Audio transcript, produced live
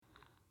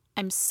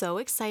I'm so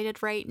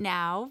excited right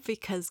now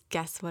because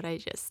guess what I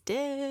just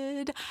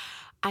did?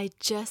 I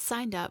just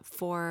signed up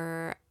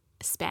for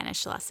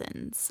Spanish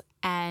lessons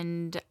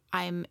and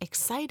I'm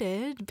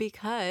excited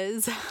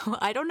because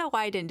I don't know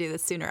why I didn't do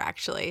this sooner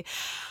actually.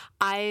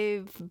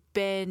 I've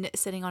been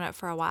sitting on it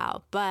for a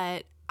while,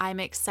 but I'm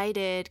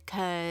excited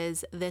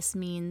because this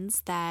means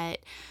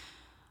that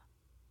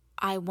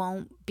I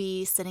won't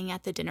be sitting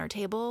at the dinner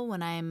table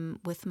when I'm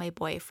with my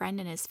boyfriend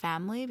and his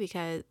family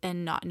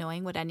and not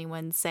knowing what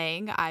anyone's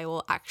saying. I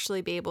will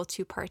actually be able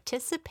to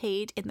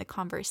participate in the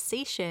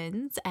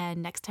conversations.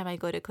 And next time I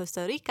go to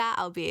Costa Rica,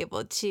 I'll be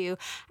able to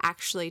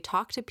actually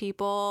talk to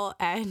people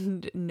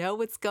and know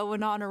what's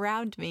going on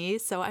around me.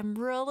 So I'm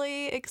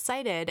really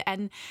excited.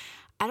 And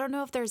I don't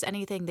know if there's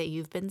anything that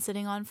you've been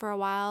sitting on for a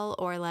while,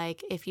 or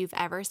like if you've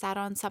ever sat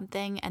on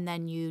something and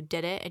then you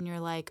did it and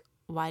you're like,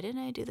 why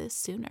didn't I do this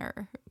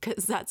sooner?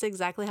 Because that's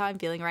exactly how I'm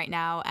feeling right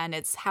now. And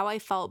it's how I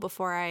felt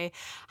before I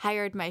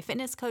hired my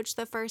fitness coach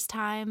the first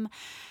time.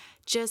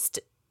 Just,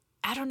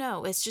 I don't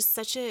know. It's just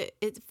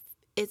it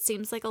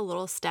seems like a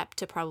little step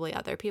to probably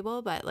other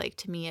people, but like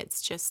to me,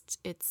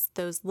 it's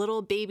those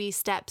little baby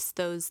steps,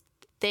 those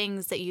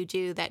things that you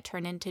do that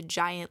turn into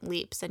giant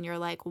leaps. And you're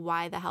like,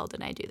 why the hell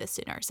didn't I do this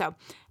sooner? So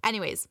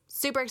anyways,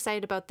 super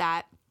excited about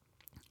that.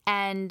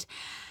 And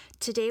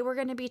today we're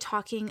going to be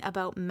talking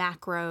about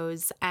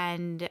macros,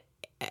 and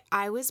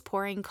I was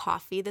pouring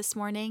coffee this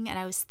morning and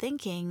I was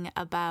thinking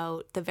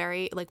about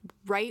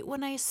right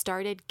when I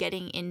started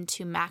getting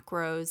into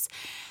macros,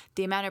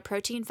 the amount of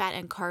protein, fat,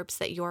 and carbs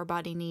that your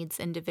body needs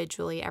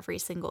individually every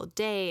single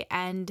day.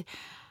 And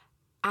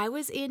I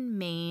was in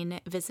Maine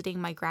visiting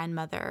my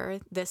grandmother.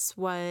 This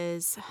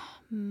was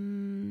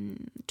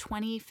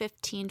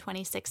 2015,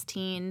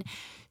 2016.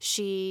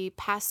 She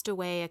passed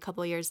away a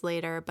couple years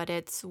later, but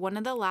it's one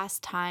of the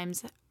last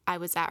times I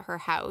was at her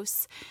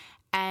house.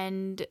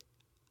 And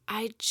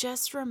I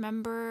just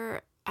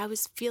remember I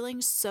was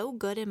feeling so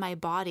good in my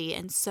body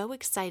and so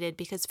excited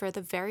because for the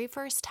very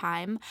first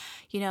time,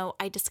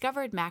 I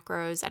discovered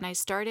macros and I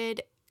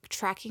started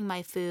tracking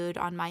my food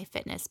on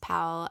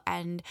MyFitnessPal,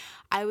 and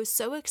I was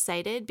so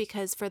excited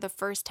because for the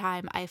first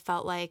time I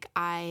felt like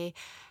I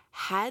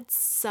had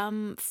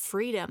some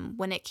freedom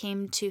when it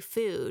came to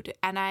food,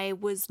 and I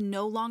was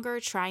no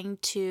longer trying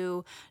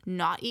to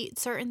not eat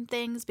certain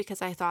things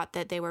because I thought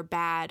that they were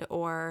bad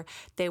or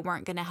they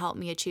weren't going to help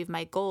me achieve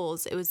my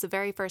goals. It was the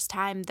very first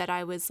time that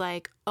I was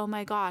like, oh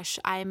my gosh,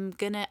 I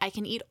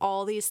can eat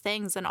all these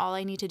things and all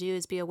I need to do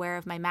is be aware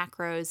of my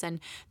macros and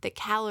the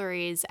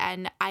calories.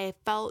 And I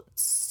felt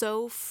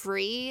so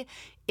free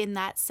in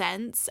that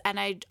sense. And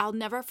I'll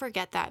never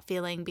forget that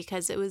feeling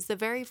because it was the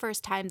very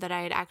first time that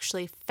I had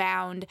actually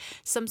found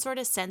some sort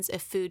of sense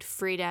of food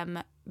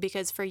freedom,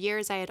 because for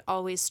years I had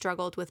always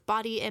struggled with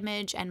body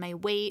image and my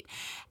weight.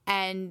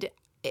 And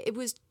it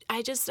was,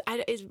 I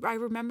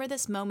remember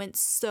this moment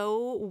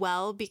so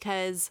well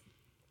because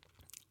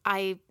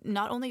I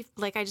not only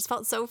I just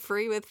felt so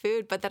free with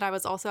food, but then I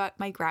was also at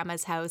my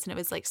grandma's house and it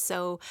was like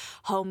so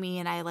homey,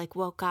 and I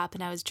woke up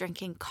and I was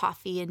drinking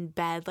coffee in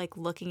bed,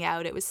 looking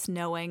out. It was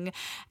snowing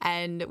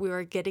and we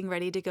were getting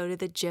ready to go to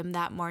the gym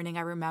that morning,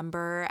 I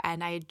remember,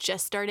 and I had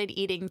just started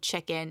eating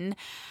chicken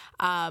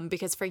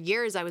because for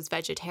years I was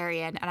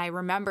vegetarian. And I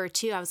remember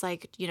too, I was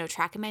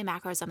tracking my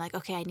macros. I'm like,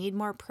 okay, I need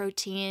more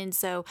protein.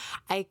 So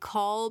I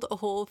called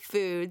Whole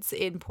Foods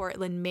in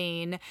Portland,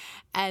 Maine,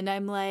 and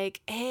I'm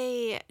like,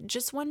 hey,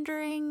 just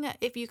wondering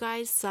if you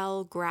guys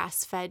sell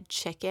grass-fed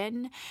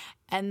chicken.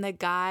 And the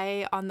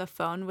guy on the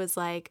phone was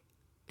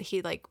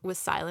was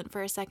silent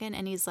for a second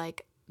and he's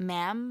like,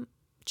 ma'am,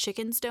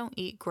 chickens don't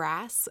eat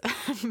grass.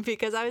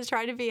 Because I was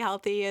trying to be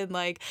healthy and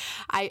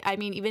I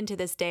mean, even to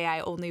this day,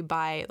 I only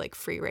buy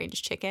free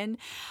range chicken.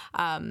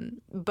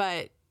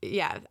 But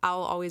yeah,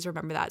 I'll always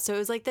remember that. So it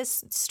was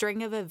this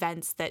string of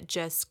events that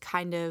just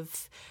kind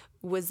of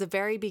was the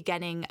very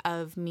beginning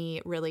of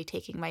me really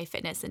taking my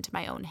fitness into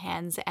my own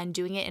hands and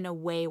doing it in a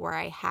way where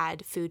I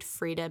had food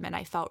freedom and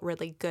I felt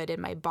really good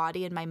in my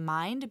body and my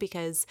mind.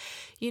 Because,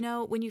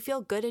 when you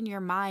feel good in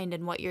your mind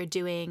and what you're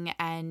doing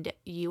and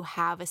you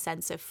have a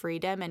sense of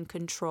freedom and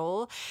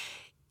control,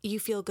 you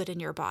feel good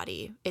in your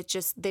body.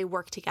 They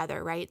work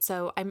together, right?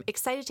 So I'm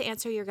excited to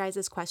answer your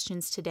guys'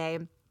 questions today.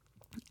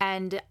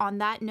 And on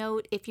that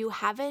note, if you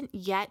haven't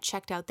yet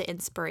checked out the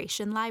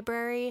Inspiration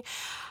Library,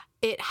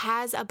 it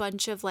has a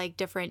bunch of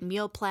different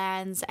meal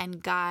plans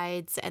and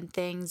guides and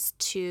things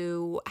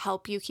to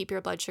help you keep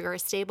your blood sugar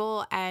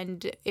stable.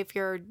 And if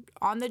you're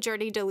on the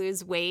journey to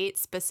lose weight,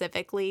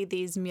 specifically,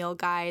 these meal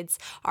guides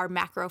are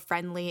macro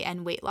friendly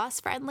and weight loss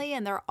friendly,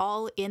 and they're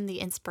all in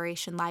the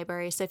Inspiration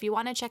Library. So if you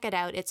want to check it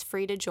out, it's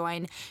free to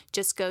join.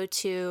 Just go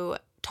to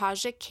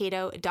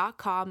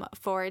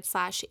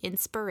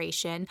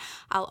tajakato.com/inspiration.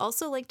 I'll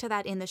also link to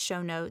that in the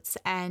show notes.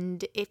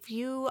 And if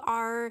you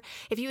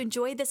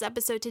enjoyed this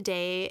episode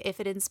today, if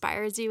it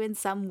inspires you in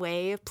some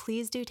way,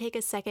 please do take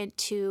a second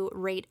to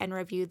rate and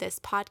review this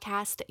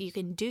podcast. You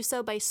can do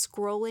so by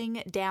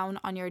scrolling down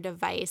on your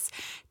device,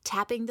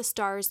 tapping the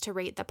stars to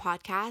rate the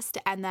podcast,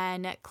 and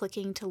then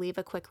clicking to leave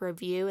a quick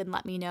review and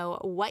let me know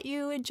what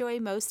you enjoy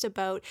most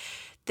about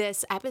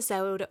this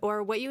episode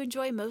or what you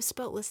enjoy most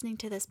about listening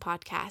to this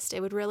podcast.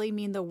 It would really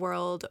mean the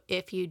world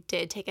if you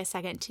did take a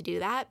second to do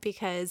that,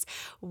 because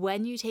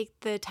when you take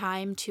the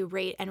time to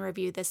rate and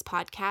review this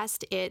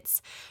podcast,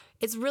 it's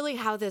really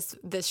how this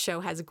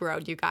show has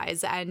grown, you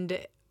guys.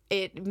 And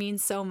it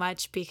means so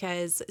much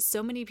because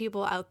so many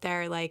people out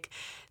there, like,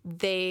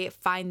 they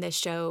find this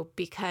show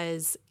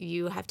because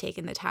you have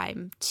taken the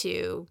time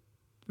to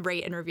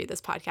rate and review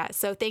this podcast.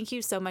 So thank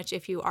you so much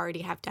if you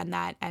already have done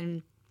that.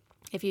 And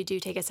if you do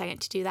take a second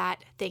to do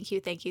that, thank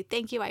you, thank you,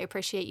 thank you. I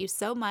appreciate you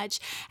so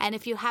much. And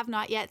if you have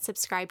not yet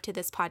subscribed to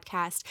this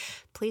podcast,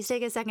 please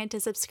take a second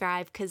to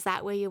subscribe, because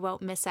that way you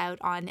won't miss out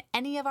on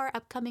any of our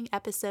upcoming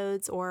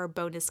episodes or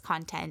bonus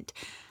content.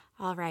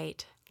 All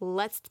right,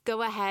 let's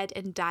go ahead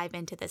and dive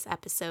into this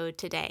episode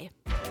today.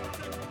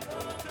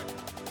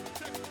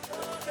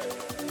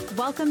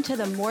 Welcome to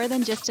the More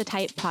Than Just a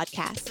Type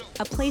podcast,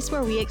 a place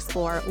where we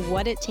explore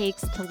what it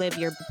takes to live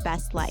your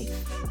best life.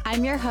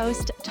 I'm your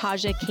host,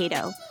 Taja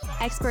Cato,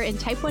 expert in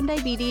type 1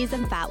 diabetes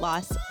and fat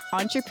loss,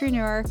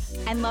 entrepreneur,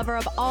 and lover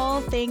of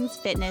all things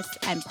fitness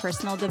and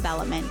personal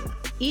development.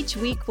 Each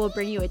week, we'll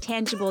bring you a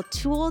tangible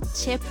tool,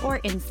 tip, or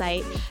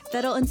insight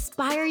that'll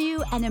inspire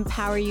you and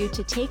empower you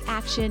to take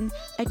action,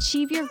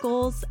 achieve your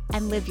goals,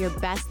 and live your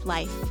best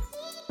life.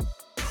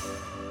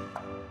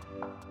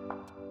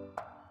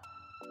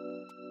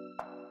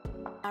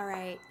 All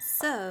right,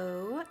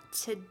 so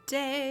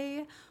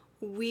today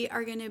we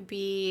are going to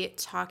be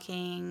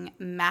talking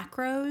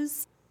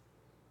macros,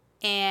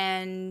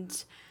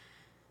 and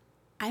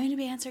I'm going to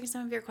be answering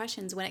some of your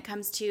questions when it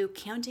comes to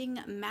counting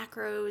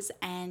macros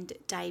and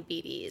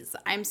diabetes.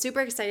 I'm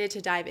super excited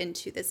to dive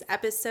into this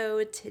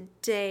episode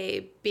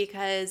today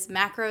because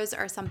macros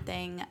are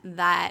something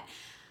that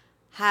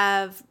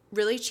have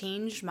really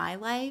changed my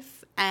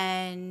life,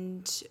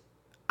 and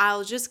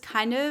I'll just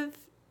kind of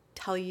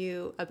tell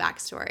you a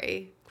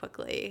backstory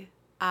quickly,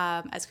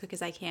 as quick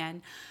as I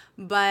can.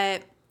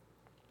 But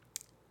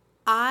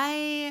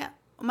my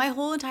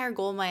whole entire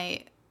goal,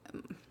 my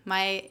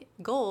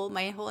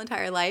whole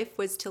entire life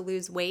was to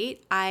lose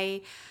weight.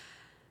 I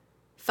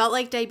felt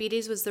like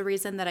diabetes was the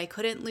reason that I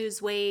couldn't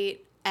lose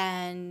weight,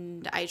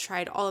 and I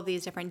tried all of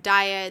these different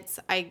diets.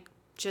 I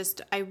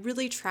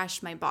really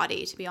trashed my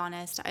body, to be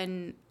honest.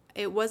 And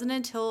it wasn't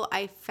until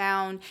I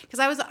found, because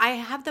I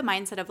have the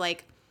mindset of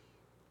like,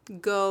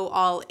 go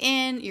all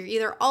in. You're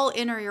either all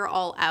in or you're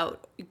all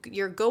out.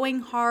 You're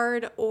going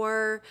hard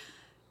or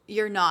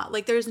you're not.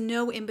 Like, there's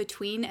no in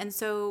between. And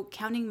so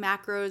counting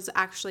macros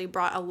actually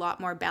brought a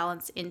lot more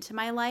balance into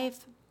my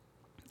life.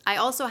 I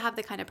also have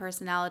the kind of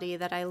personality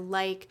that I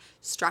like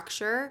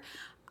structure.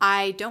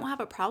 I don't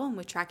have a problem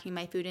with tracking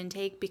my food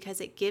intake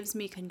because it gives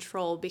me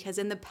control. Because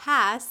in the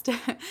past,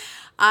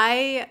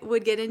 I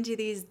would get into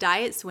these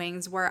diet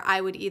swings where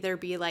I would either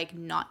be like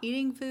not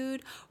eating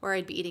food, or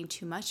I'd be eating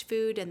too much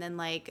food and then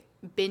like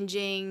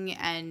binging,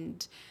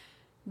 and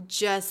it's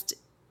just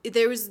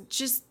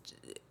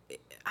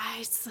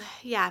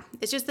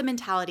the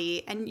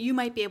mentality, and you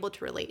might be able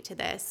to relate to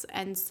this.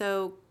 And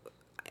so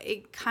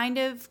it kind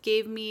of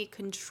gave me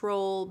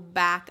control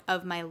back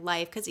of my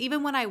life, because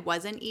even when I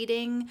wasn't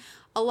eating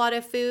a lot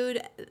of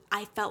food,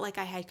 I felt like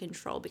I had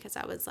control, because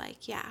I was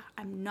like, yeah,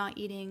 I'm not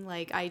eating.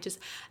 Like, I just,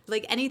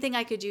 like, anything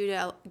I could do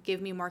to give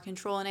me more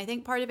control. And I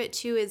think part of it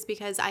too is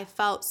because I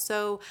felt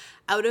so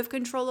out of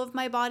control of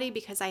my body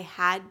because I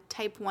had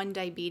type 1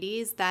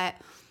 diabetes,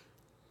 that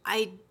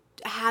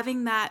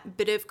having that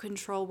bit of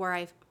control where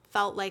I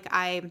felt like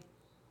I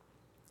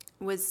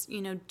was,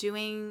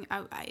 doing,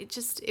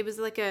 it was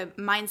like a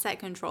mindset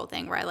control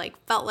thing where I like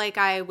felt like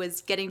I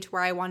was getting to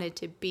where I wanted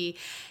to be.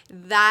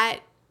 That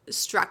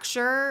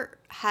structure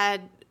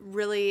had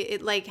really,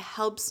 it like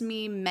helps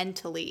me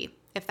mentally,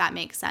 if that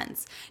makes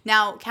sense.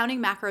 Now,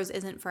 counting macros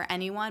isn't for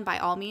anyone by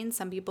all means.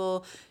 Some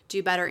people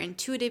do better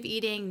intuitive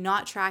eating,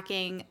 not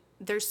tracking.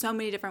 There's so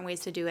many different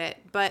ways to do it.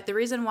 But the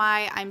reason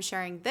why I'm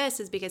sharing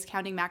this is because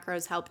counting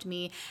macros helped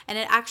me, and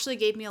it actually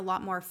gave me a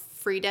lot more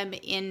freedom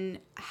in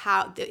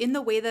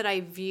the way that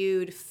I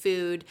viewed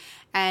food,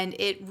 and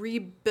it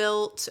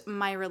rebuilt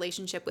my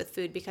relationship with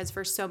food, because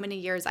for so many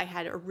years I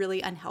had a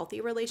really unhealthy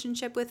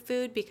relationship with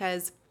food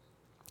because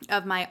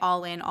of my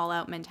all in, all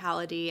out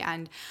mentality.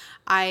 And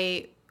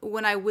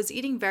when I was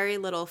eating very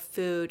little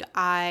food,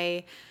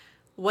 I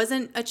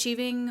wasn't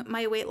achieving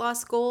my weight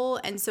loss goal,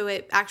 and so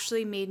it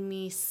actually made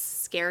me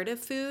scared of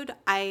food.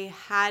 I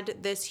had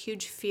this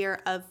huge fear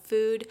of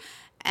food,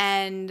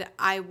 and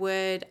I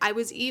was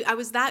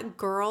that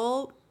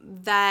girl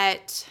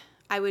that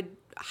I would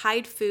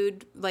hide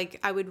food. Like,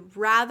 I would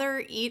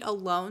rather eat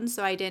alone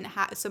so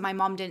my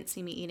mom didn't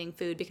see me eating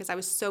food, because I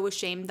was so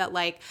ashamed that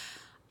like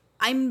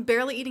I'm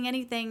barely eating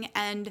anything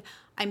and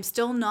I'm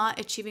still not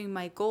achieving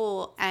my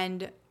goal.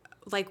 And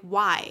like,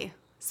 why?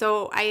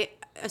 So I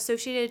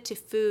associated to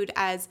food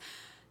as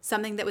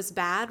something that was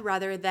bad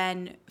rather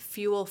than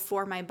fuel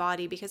for my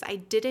body, because I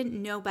didn't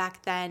know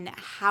back then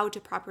how to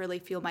properly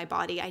fuel my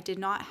body. I did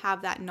not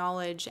have that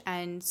knowledge.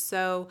 And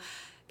so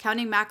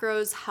counting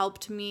macros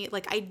helped me.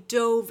 Like, I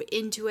dove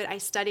into it. I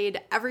studied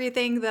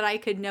everything that I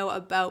could know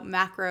about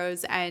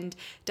macros and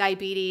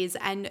diabetes.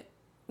 And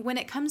when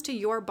it comes to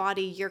your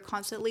body, you're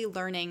constantly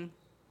learning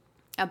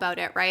about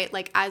it, right?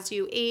 Like, as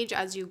you age,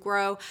 as you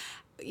grow,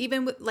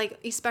 even with, like,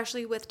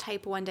 especially with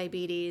type 1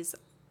 diabetes,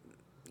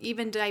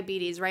 even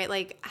diabetes, right?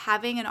 Like,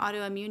 having an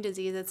autoimmune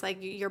disease, it's like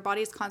your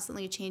body's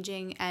constantly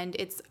changing and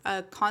it's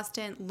a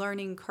constant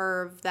learning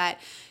curve that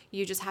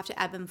you just have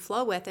to ebb and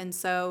flow with. And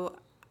so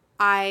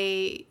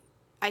I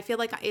feel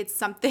like it's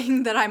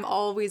something that I'm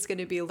always going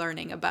to be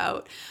learning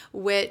about,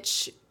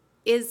 which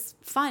is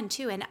fun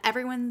too. And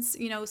everyone's,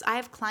 I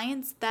have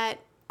clients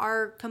that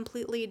are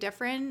completely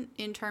different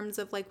in terms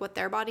of like what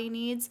their body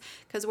needs,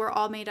 because we're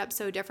all made up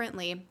so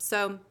differently.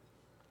 So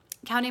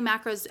counting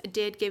macros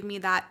did give me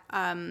that,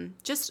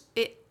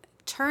 it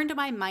turned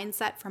my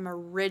mindset from a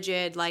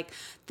rigid, like,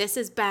 this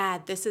is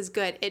bad, this is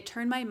good. It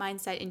turned my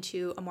mindset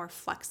into a more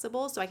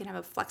flexible, so I can have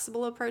a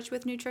flexible approach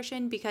with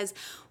nutrition. Because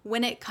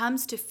when it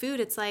comes to food,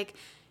 it's like,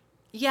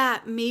 yeah,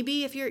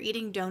 maybe if you're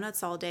eating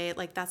donuts all day,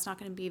 like, that's not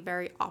going to be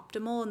very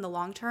optimal in the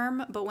long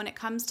term. But when it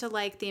comes to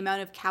like the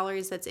amount of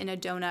calories that's in a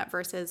donut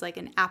versus like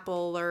an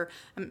apple, or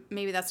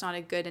maybe that's not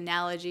a good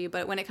analogy,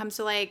 but when it comes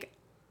to like,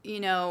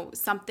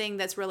 something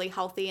that's really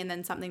healthy and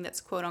then something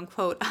that's quote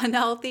unquote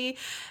unhealthy,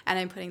 and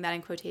I'm putting that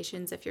in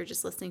quotations if you're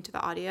just listening to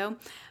the audio,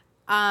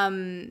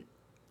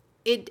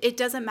 it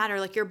doesn't matter.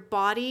 Like, your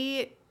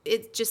body,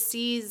 it just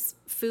sees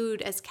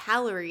food as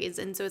calories.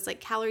 And so it's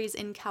like calories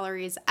in,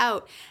 calories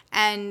out.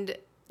 And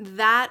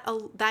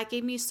that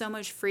gave me so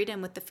much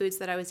freedom with the foods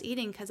that I was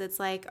eating, because it's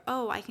like,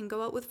 oh, I can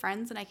go out with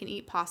friends and I can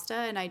eat pasta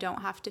and I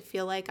don't have to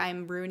feel like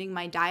I'm ruining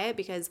my diet,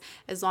 because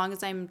as long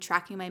as I'm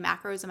tracking my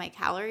macros and my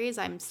calories,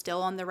 I'm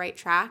still on the right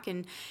track.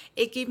 And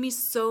it gave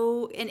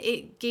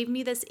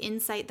me this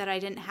insight that I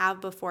didn't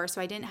have before. So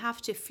I didn't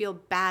have to feel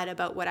bad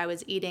about what I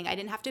was eating. I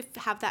didn't have to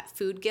have that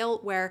food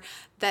guilt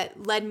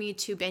that led me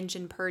to binge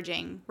and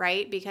purging,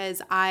 right?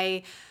 Because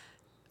I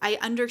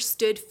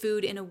understood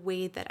food in a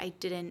way that I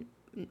didn't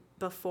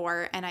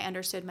before, and I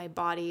understood my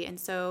body. And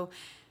so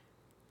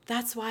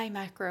that's why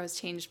macros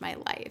changed my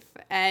life.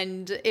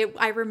 And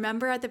I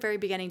remember at the very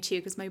beginning too,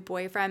 because my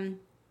boyfriend,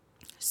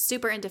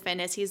 super into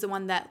fitness, he's the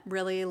one that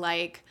really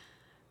like,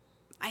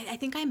 I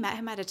think I met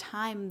him at a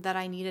time that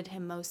I needed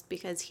him most,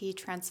 because he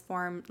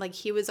transformed, like,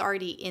 he was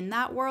already in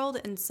that world.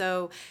 And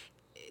so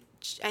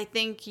I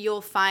think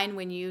you'll find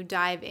when you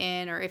dive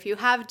in, or if you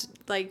have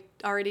like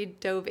already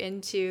dove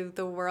into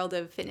the world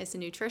of fitness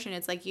and nutrition,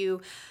 it's like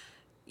you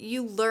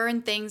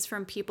learn things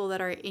from people that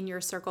are in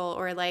your circle.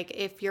 Or like,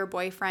 if your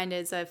boyfriend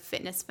is a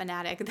fitness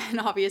fanatic, then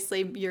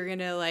obviously you're going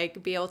to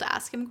like be able to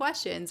ask him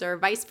questions, or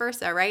vice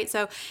versa, right?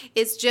 So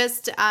it's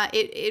just,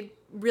 it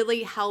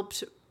really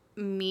helped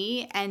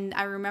me. And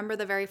I remember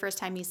the very first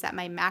time he set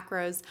my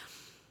macros,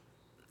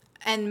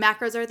 and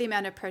macros are the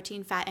amount of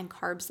protein, fat, and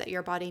carbs that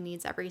your body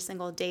needs every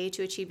single day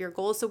to achieve your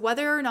goals. So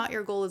whether or not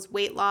your goal is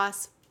weight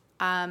loss,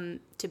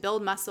 to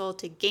build muscle,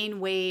 to gain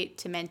weight,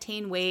 to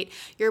maintain weight,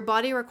 your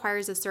body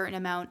requires a certain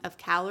amount of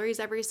calories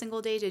every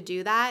single day to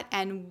do that.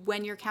 And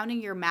when you're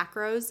counting your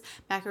macros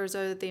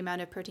are the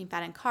amount of protein,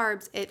 fat, and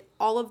carbs,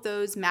 all of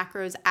those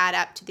macros add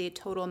up to the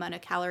total amount of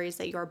calories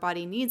that your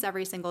body needs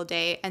every single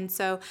day. And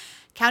so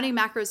counting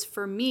macros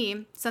for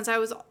me, since I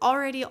was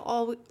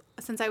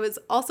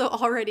also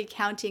already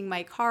counting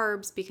my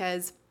carbs,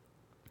 because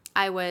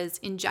I was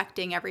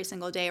injecting every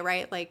single day,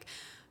 right? Like,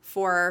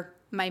 for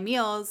my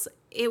meals,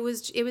 it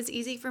was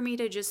easy for me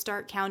to just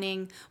start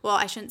counting. Well,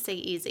 I shouldn't say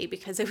easy,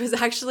 because it was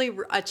actually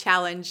a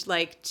challenge,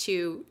 like,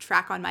 to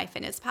track on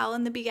MyFitnessPal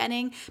in the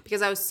beginning,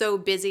 because I was so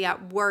busy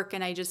at work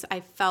and I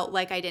felt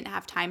like I didn't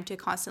have time to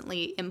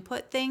constantly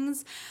input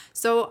things.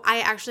 So I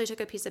actually took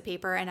a piece of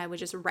paper and I would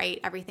just write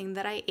everything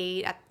that I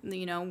ate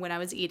when I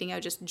was eating. I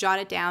would just jot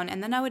it down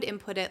and then I would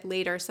input it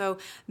later. So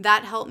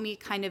that helped me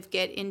kind of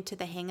get into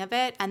the hang of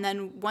it. And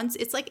then once,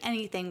 it's like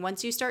anything,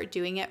 once you start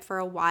doing it for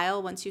a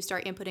while, once you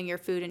start inputting your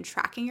food and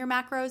tracking your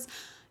macros,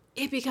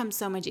 it becomes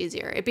so much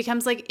easier. It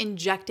becomes like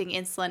injecting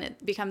insulin.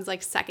 It becomes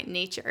like second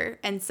nature.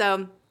 And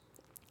so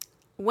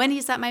when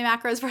he set my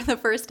macros for the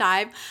first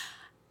time,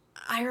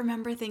 I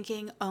remember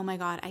thinking, oh my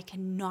God, I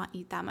cannot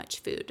eat that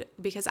much food,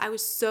 because I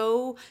was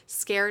so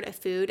scared of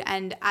food.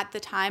 And at the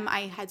time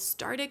I had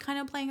started kind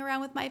of playing around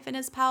with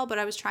MyFitnessPal, but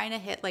I was trying to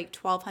hit like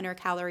 1,200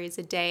 calories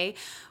a day,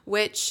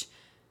 which,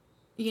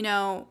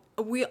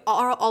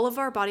 all of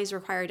our bodies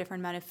require a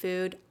different amount of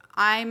food.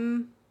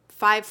 I'm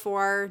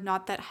 5'4",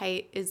 not that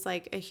height is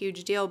like a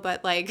huge deal,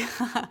 but like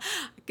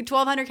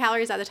 1,200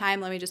 calories at the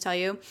time, let me just tell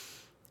you,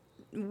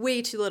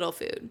 way too little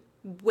food.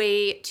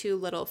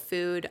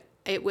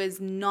 It was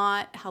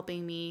not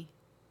helping me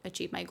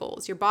achieve my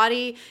goals. Your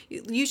body,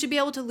 you should be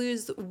able to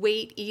lose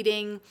weight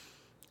eating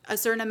a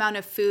certain amount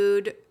of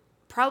food,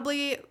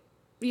 probably,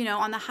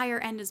 on the higher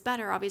end is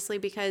better, obviously,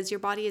 because your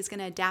body is going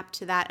to adapt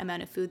to that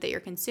amount of food that you're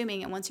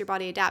consuming. And once your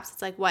body adapts,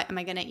 it's like, what, am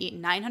I going to eat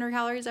 900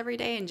 calories every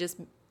day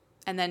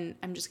and then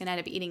I'm just going to end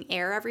up eating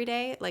air every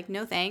day? Like,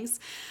 no thanks.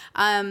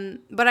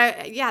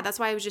 That's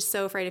why I was just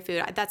so afraid of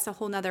food. That's a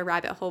whole nother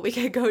rabbit hole we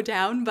could go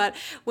down. But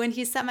when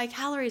he set my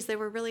calories, they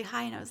were really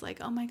high. And I was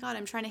like, oh my God,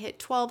 I'm trying to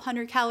hit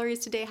 1,200 calories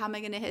today. How am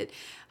I going to hit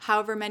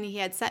however many he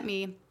had set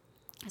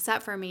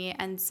for me?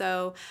 And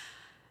so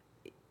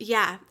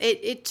yeah,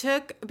 it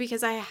took,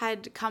 because I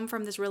had come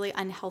from this really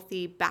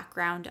unhealthy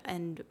background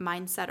and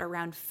mindset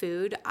around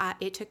food,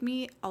 it took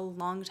me a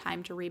long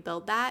time to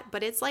rebuild that.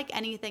 But it's like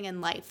anything in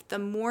life. The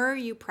more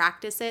you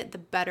practice it, the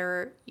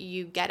better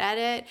you get at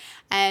it.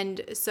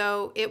 And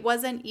so it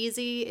wasn't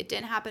easy. It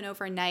didn't happen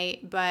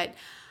overnight. But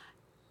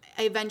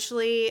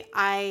eventually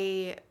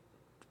I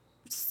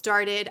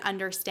started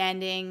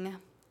understanding.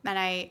 And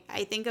I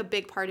think a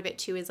big part of it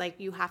too is like,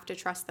 you have to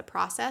trust the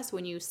process.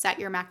 When you set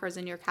your macros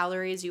and your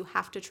calories, you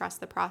have to trust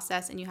the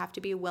process, and you have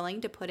to be willing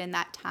to put in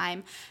that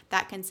time,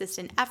 that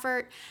consistent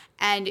effort.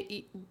 And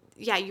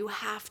yeah, you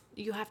have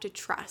to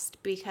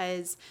trust,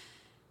 because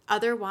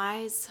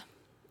otherwise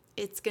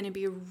it's going to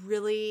be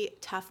really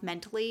tough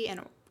mentally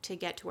and to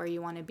get to where you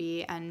want to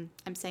be. And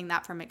I'm saying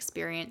that from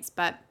experience,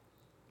 but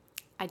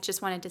I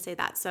just wanted to say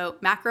that. So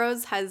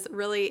macros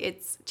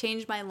it's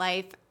changed my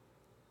life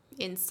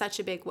in such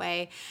a big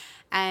way.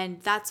 And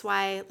that's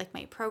why like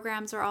my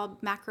programs are all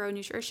macro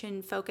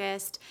nutrition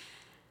focused.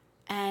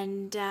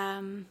 And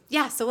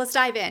so let's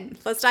dive in.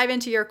 Let's dive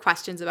into your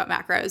questions about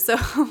macros. So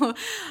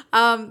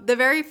the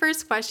very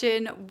first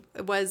question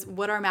was,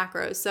 what are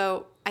macros?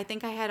 So I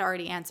think I had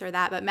already answered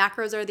that, but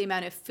macros are the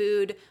amount of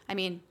the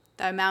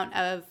amount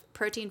of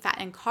protein, fat,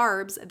 and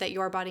carbs that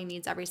your body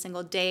needs every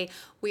single day.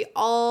 We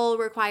all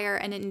require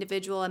an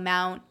individual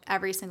amount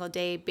every single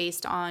day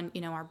based on,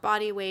 our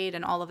body weight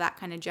and all of that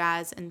kind of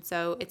jazz. And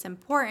so it's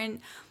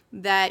important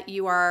that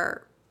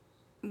you're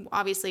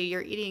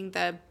eating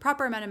the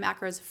proper amount of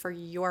macros for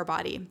your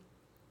body.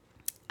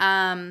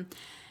 So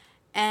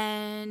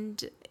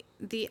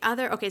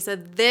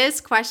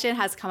this question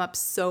has come up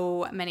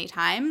so many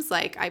times.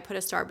 Like, I put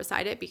a star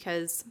beside it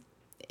because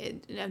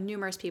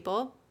numerous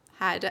people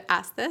had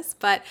asked this,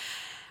 but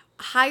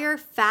higher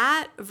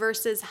fat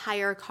versus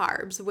higher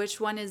carbs, which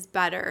one is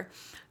better?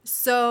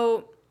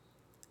 So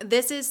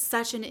this is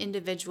such an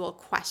individual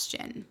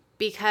question,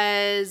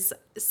 because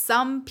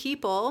some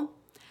people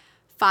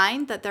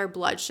find that their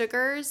blood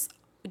sugars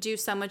do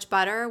so much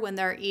better when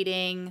they're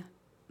eating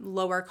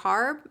lower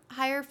carb,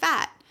 higher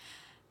fat.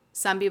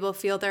 Some people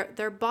feel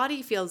their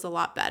body feels a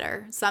lot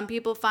better. Some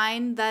people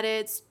find that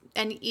it's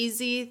an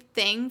easy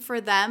thing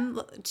for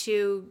them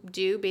to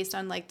do based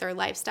on like their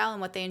lifestyle and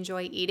what they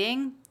enjoy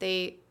eating.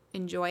 They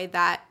enjoy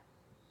that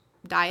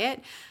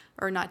diet,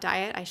 or not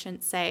diet, I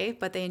shouldn't say,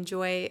 but they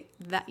enjoy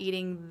that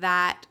eating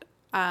that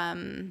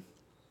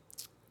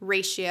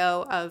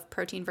ratio of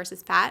protein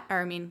versus fat,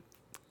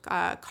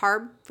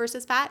 carb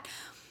versus fat.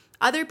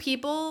 Other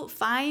people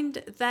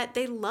find that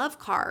they love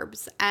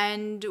carbs,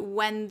 and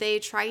when they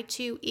try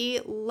to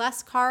eat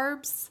less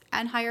carbs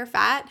and higher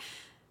fat,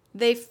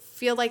 they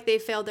feel like they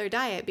failed their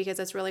diet, because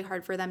it's really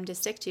hard for them to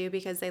stick to,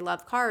 because they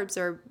love carbs,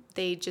 or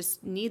they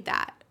just need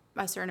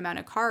a certain amount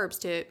of carbs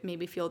to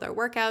maybe fuel their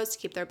workouts, to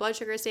keep their blood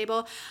sugar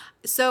stable.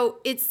 So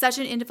it's such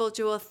an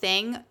individual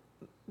thing,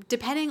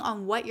 depending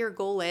on what your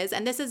goal is.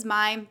 And this is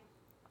my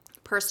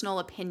personal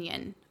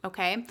opinion,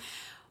 okay?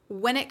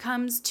 When it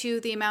comes to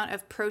the amount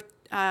of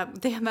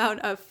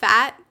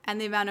fat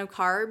and the amount of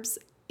carbs,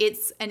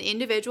 it's an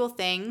individual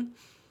thing.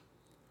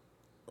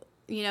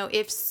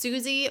 If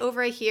Susie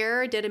over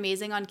here did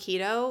amazing on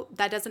keto,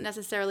 that doesn't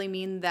necessarily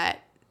mean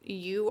that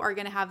you are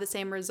going to have the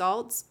same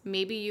results.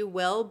 Maybe you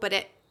will,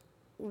 but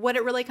what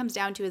it really comes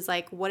down to is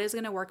like, what is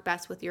going to work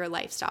best with your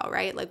lifestyle,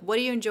 right? Like, what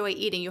do you enjoy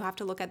eating? You have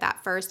to look at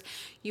that first.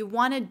 You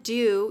want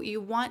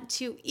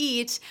to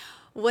eat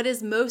what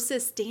is most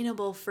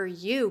sustainable for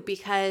you,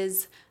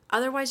 because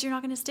otherwise you're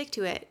not going to stick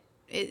to it.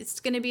 It's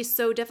going to be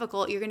so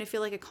difficult. You're going to feel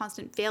like a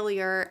constant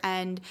failure,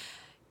 and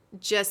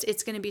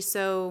it's going to be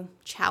so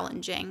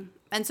challenging.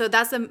 And so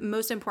that's the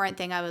most important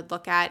thing I would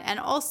look at. And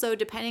also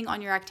depending on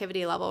your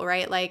activity level,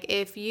 right? Like,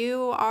 if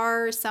you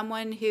are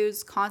someone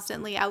who's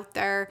constantly out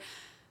there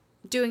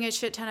doing a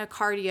shit ton of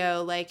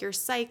cardio, like you're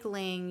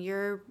cycling,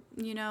 you're,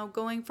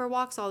 going for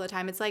walks all the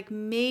time, it's like,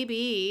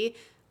 maybe,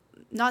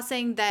 not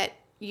saying that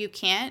you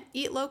can't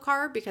eat low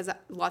carb, because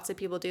lots of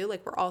people do,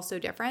 like, we're all so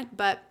different,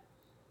 but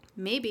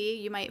maybe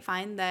you might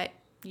find that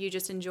you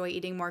just enjoy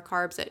eating more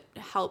carbs. It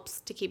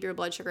helps to keep your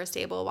blood sugar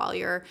stable while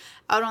you're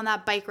out on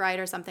that bike ride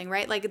or something,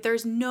 right? Like,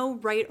 there's no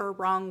right or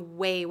wrong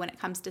way when it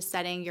comes to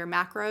setting your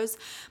macros.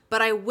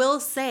 But I will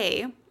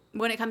say,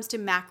 when it comes to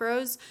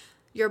macros,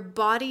 your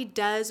body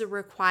does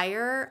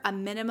require a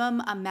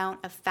minimum amount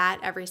of fat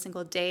every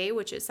single day,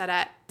 which is set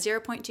at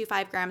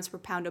 0.25 grams per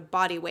pound of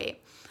body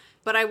weight.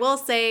 But I will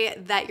say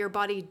that your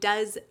body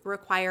does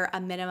require a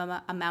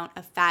minimum amount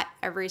of fat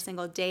every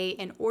single day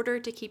in order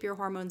to keep your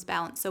hormones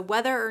balanced. So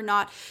whether or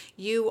not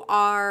you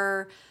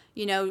are,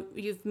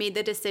 you've made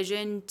the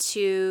decision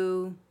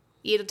to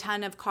eat a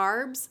ton of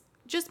carbs,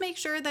 just make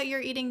sure that you're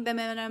eating the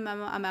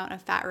minimum amount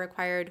of fat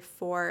required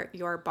for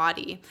your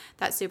body.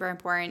 That's super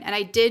important. And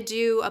I did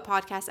do a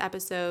podcast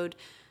episode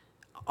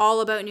all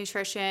about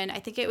nutrition. I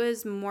think it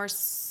was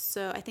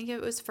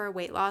for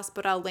weight loss,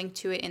 but I'll link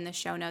to it in the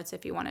show notes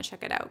if you want to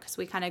check it out, because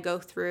we kind of go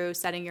through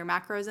setting your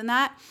macros in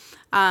that.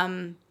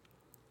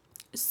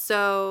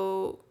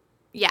 So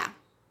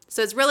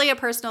it's really a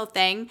personal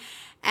thing.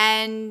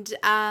 And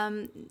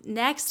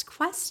next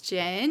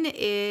question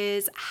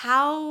is,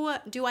 how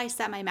do I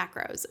set my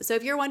macros? So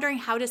if you're wondering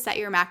how to set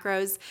your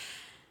macros,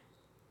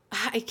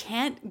 I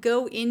can't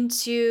go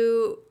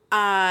into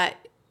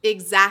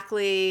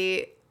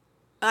exactly,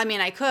 I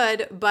mean, I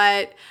could,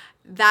 but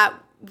that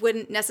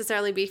wouldn't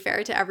necessarily be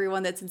fair to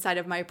everyone that's inside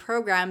of my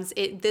programs.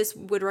 This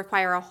would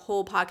require a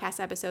whole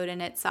podcast episode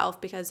in itself,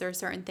 because there are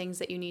certain things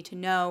that you need to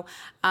know.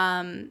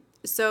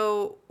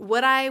 So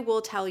what I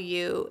will tell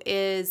you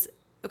is,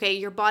 okay,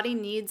 your body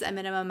needs a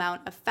minimum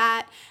amount of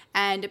fat,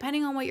 and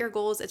depending on what your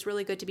goals, it's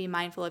really good to be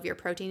mindful of your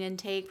protein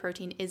intake.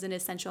 Protein is an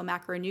essential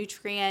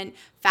macronutrient.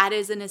 Fat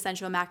is an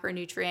essential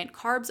macronutrient.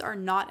 Carbs are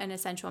not an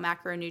essential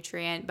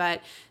macronutrient,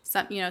 but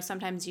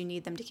sometimes you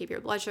need them to keep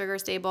your blood sugar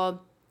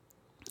stable.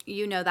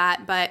 You know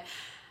that, but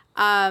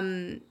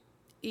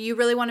you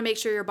really want to make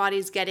sure your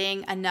body's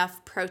getting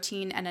enough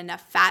protein and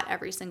enough fat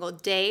every single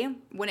day.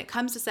 When it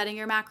comes to setting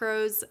your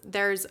macros,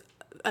 there's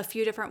a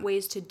few different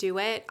ways to do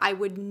it. I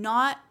would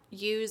not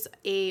use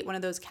one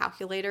of those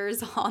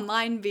calculators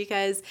online,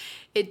 because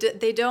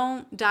they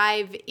don't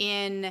dive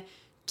in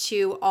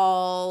to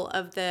all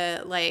of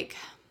the, like,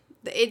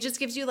 it just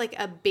gives you like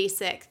a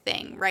basic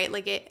thing,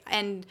 right?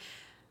 And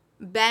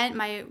Ben,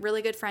 my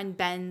really good friend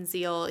Ben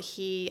Zeal,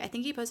 I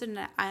think he posted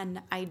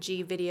an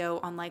IG video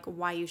on like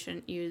why you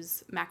shouldn't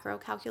use macro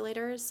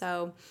calculators.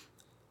 So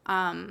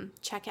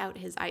check out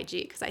his IG,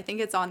 because I think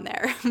it's on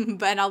there,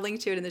 but I'll link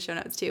to it in the show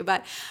notes too.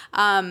 But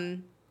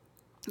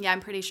yeah,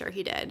 I'm pretty sure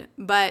he did.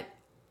 But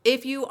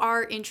if you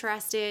are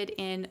interested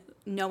in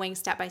knowing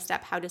step by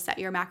step how to set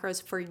your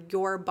macros for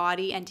your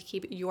body and to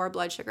keep your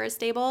blood sugar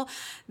stable,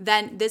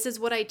 then this is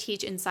what I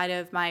teach inside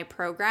of my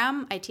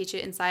program. I teach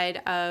it inside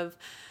of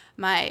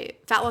my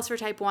Fat Loss for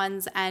Type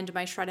 1s and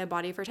my Shredded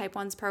Body for Type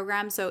 1s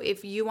program. So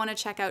if you want to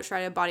check out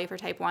Shredded Body for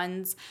Type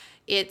 1s,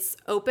 it's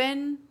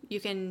open.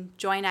 You can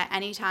join at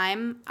any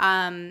time.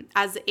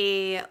 As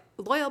a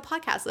loyal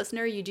podcast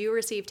listener, you do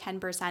receive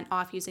 10%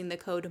 off using the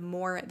code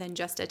More Than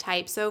Just a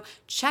Type. So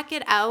check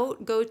it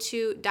out. Go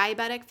to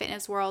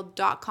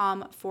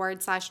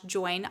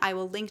diabeticfitnessworld.com/join. I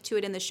will link to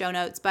it in the show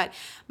notes, but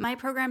my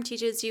program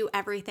teaches you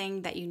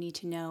everything that you need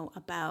to know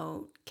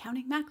about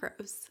counting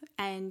macros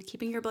and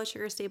keeping your blood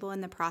sugar stable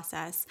in the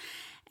process.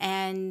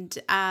 And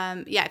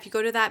if you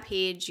go to that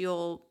page,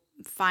 you'll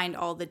find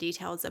all the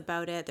details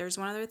about it. There's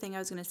one other thing I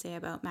was going to say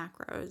about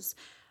macros.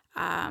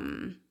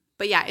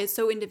 But yeah, it's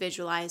so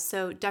individualized.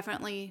 So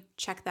definitely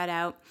check that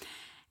out.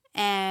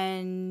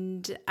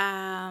 And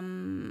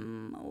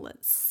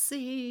let's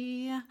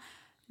see.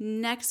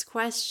 Next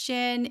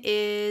question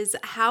is,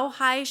 how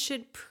high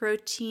should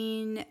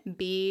protein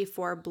be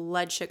for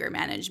blood sugar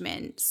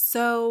management?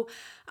 So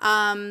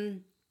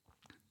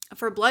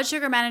for blood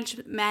sugar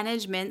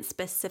management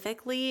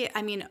specifically,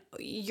 I mean,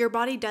 your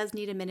body does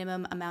need a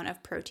minimum amount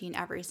of protein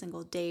every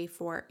single day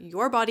for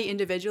your body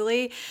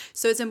individually.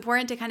 So it's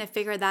important to kind of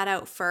figure that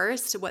out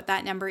first, what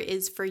that number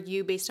is for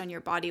you based on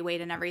your body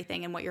weight and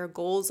everything and what your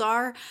goals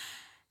are.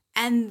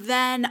 And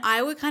then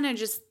I would kind of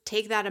just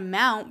take that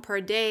amount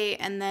per day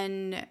and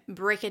then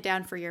break it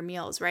down for your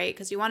meals, right?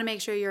 Because you want to make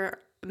sure you're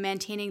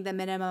maintaining the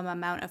minimum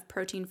amount of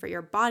protein for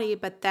your body,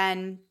 but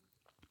then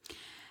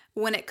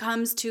when it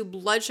comes to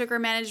blood sugar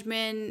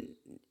management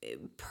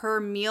per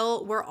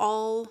meal, we're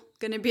all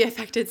going to be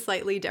affected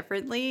slightly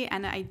differently.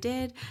 And I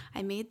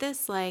made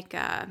this like,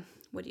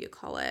 what do you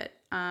call it?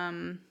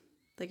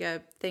 Like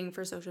a thing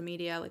for social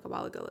media like a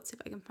while ago. Let's see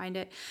if I can find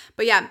it.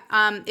 But yeah,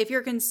 if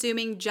you're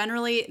consuming,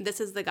 generally,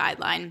 this is the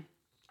guideline.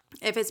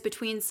 If it's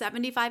between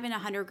 75 and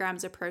 100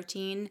 grams of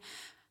protein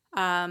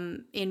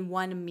in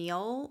one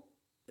meal,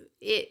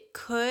 it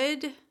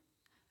could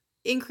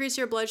increase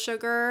your blood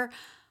sugar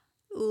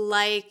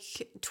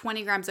like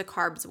 20 grams of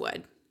carbs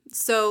would.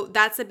 So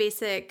that's a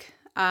basic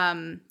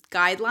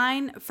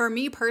guideline. For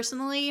me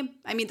personally,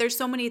 I mean, there's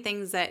so many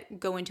things that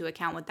go into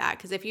account with that,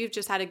 because if you've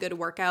just had a good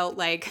workout,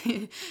 like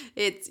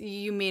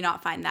you may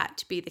not find that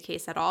to be the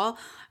case at all.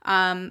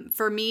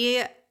 For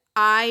me,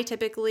 I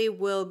typically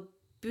will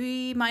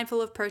be mindful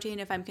of protein.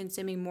 If I'm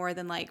consuming more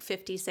than like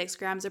 56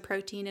 grams of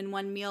protein in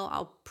one meal,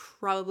 I'll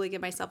probably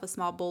give myself a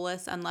small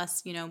bolus,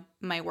 unless,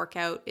 my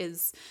workout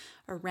is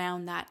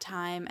around that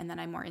time and then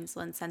I'm more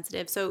insulin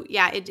sensitive. So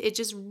yeah, it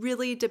just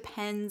really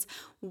depends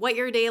what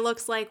your day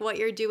looks like, what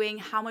you're doing,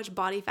 how much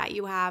body fat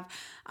you have,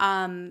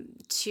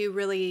 to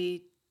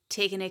really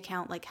take into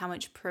account like how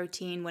much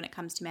protein when it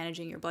comes to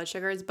managing your blood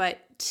sugars. But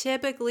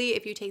typically,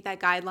 if you take that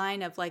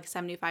guideline of like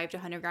 75 to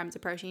 100 grams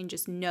of protein,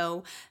 just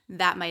know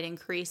that might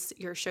increase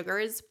your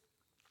sugars,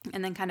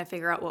 and then kind of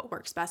figure out what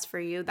works best for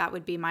you. That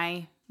would be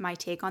my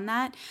take on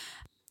that.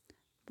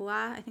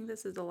 I think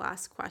this is the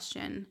last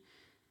question.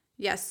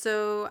 Yes,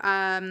 so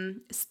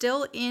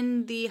still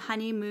in the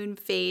honeymoon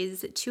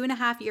phase,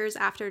 2.5 years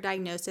after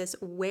diagnosis,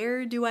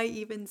 where do I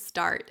even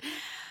start?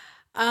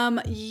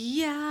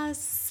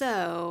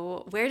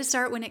 So where to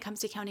start when it comes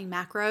to counting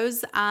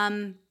macros?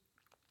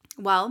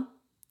 Well,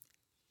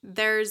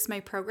 there's my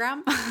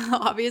program.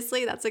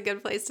 Obviously, that's a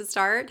good place to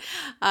start.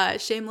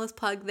 Shameless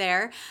plug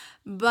there.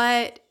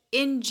 But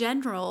in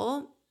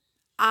general,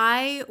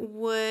 I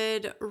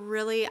would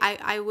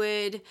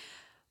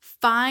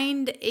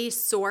find a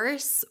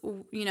source.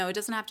 It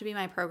doesn't have to be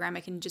my program.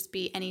 It can just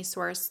be any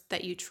source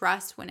that you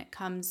trust when it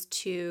comes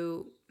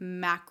to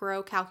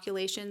macro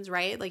calculations,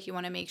 right? Like you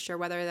want to make sure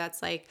whether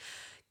that's like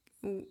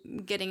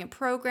getting a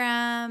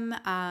program.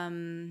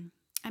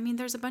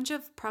 There's a bunch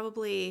of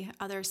probably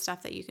other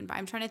stuff that you can buy.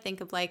 I'm trying to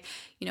think of like,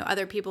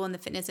 other people in the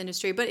fitness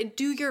industry, but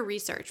do your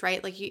research,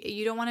 right? Like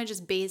you don't want to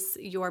just base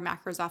your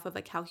macros off of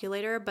a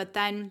calculator, but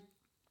then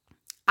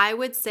I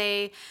would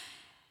say,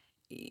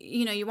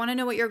 you want to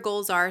know what your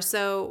goals are.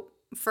 So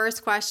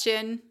first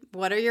question,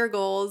 what are your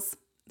goals?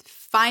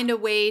 Find a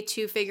way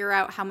to figure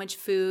out how much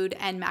food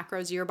and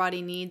macros your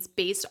body needs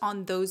based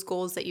on those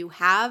goals that you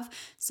have.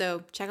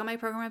 So check out my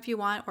program if you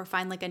want, or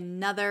find like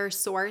another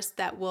source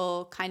that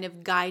will kind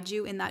of guide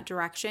you in that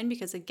direction,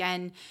 because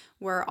again,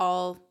 we're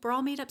all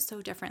made up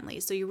so differently.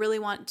 So you really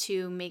want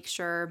to make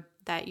sure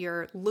that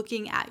you're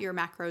looking at your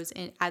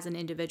macros as an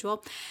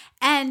individual.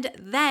 And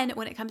then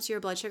when it comes to your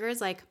blood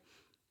sugars, like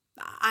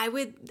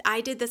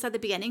I did this at the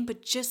beginning,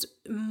 but just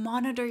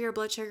monitor your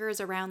blood sugars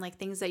around like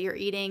things that you're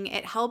eating.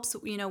 It helps,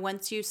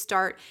 once you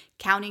start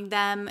counting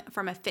them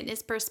from a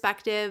fitness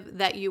perspective,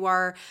 that you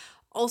are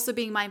also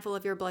being mindful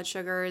of your blood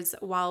sugars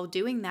while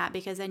doing that,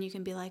 because then you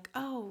can be like,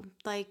 oh,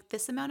 like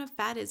this amount of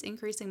fat is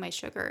increasing my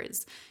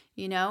sugars,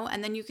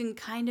 and then you can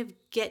kind of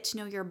get to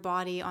know your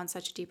body on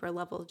such a deeper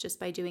level just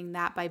by doing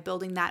that, by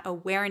building that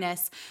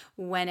awareness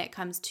when it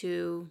comes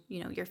to,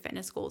 your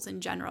fitness goals in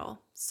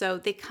general. So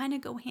they kind of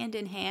go hand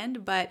in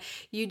hand, but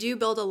you do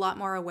build a lot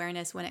more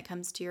awareness when it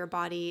comes to your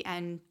body.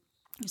 And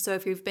so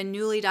if you've been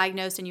newly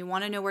diagnosed and you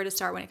want to know where to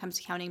start when it comes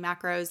to counting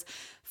macros,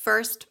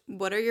 first,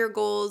 what are your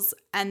goals?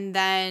 And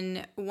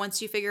then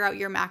once you figure out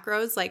your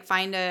macros, like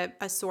find a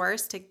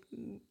source to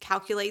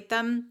calculate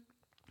them.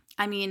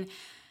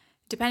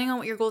 Depending on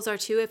what your goals are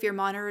too, if you're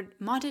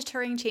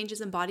monitoring changes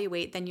in body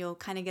weight, then you'll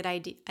kind of get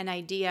an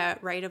idea,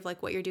 right, of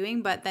like what you're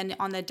doing. But then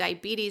on the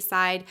diabetes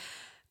side,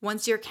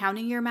 once you're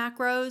counting your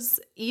macros,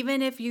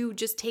 even if you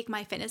just take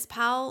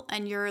MyFitnessPal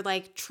and you're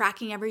like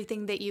tracking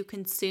everything that you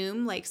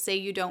consume, like say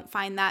you don't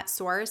find that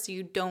source,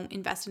 you don't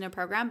invest in a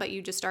program, but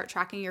you just start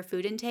tracking your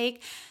food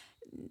intake,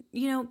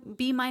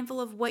 be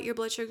mindful of what your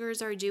blood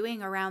sugars are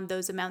doing around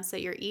those amounts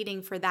that you're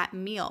eating for that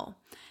meal.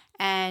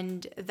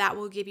 And that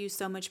will give you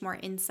so much more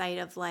insight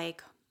of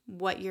like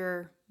what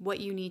you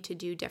need to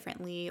do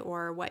differently,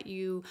 or what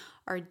you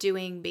are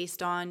doing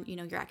based on,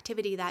 your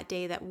activity that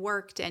day that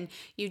worked. And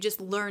you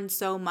just learn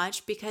so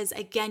much, because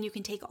again, you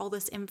can take all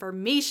this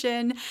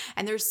information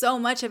and there's so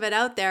much of it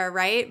out there,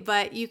 right?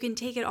 But you can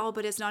take it all,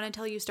 but it's not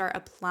until you start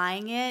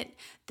applying it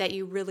that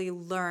you really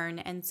learn.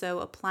 And so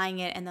applying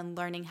it and then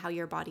learning how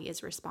your body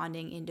is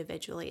responding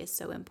individually is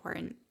so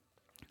important.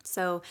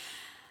 So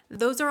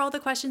those are all the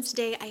questions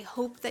today. I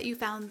hope that you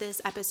found this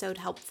episode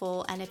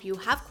helpful. And if you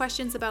have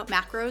questions about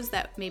macros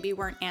that maybe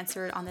weren't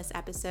answered on this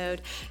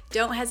episode,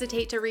 don't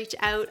hesitate to reach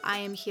out. I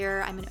am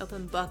here. I'm an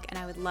open book, and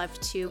I would love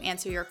to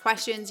answer your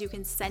questions. You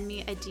can send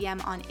me a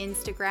DM on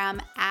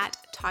Instagram at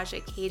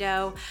Taja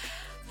Cato.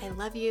 I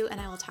love you, and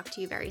I will talk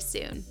to you very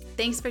soon.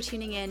 Thanks for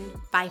tuning in.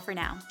 Bye for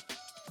now.